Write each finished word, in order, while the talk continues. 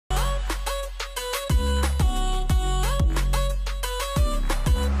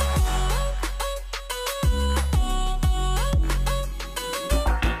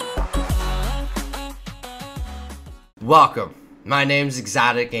Welcome. My name's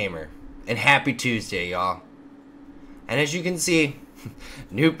Exotic Gamer, and happy Tuesday, y'all. And as you can see,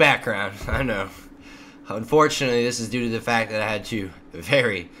 new background. I know. Unfortunately, this is due to the fact that I had to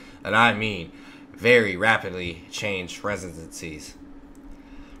very rapidly change residencies.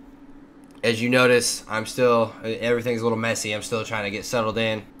 As you notice, everything's a little messy. I'm still trying to get settled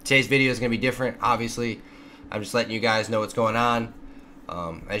in. Today's video is going to be different, obviously. I'm just letting you guys know what's going on.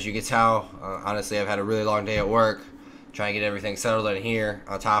 As you can tell, honestly, I've had a really long day at work, trying to get everything settled in here,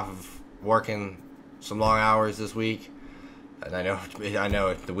 on top of working some long hours this week. And I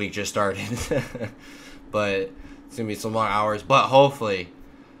know the week just started, but it's going to be some long hours. But hopefully,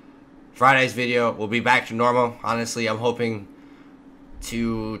 Friday's video will be back to normal. Honestly, I'm hoping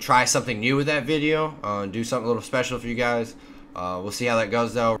to try something new with that video, do something a little special for you guys. We'll see how that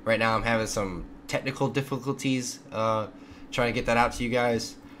goes, though. Right now, I'm having some technical difficulties trying to get that out to you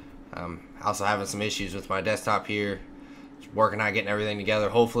guys. Also having some issues with my desktop here, just working on getting everything together.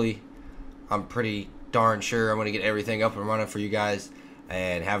 Hopefully, I'm pretty darn sure I'm going to get everything up and running for you guys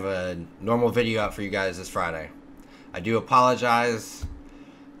and have a normal video out for you guys this Friday. I do apologize,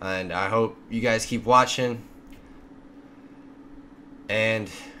 and I hope you guys keep watching, and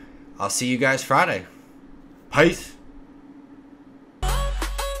I'll see you guys Friday. Peace.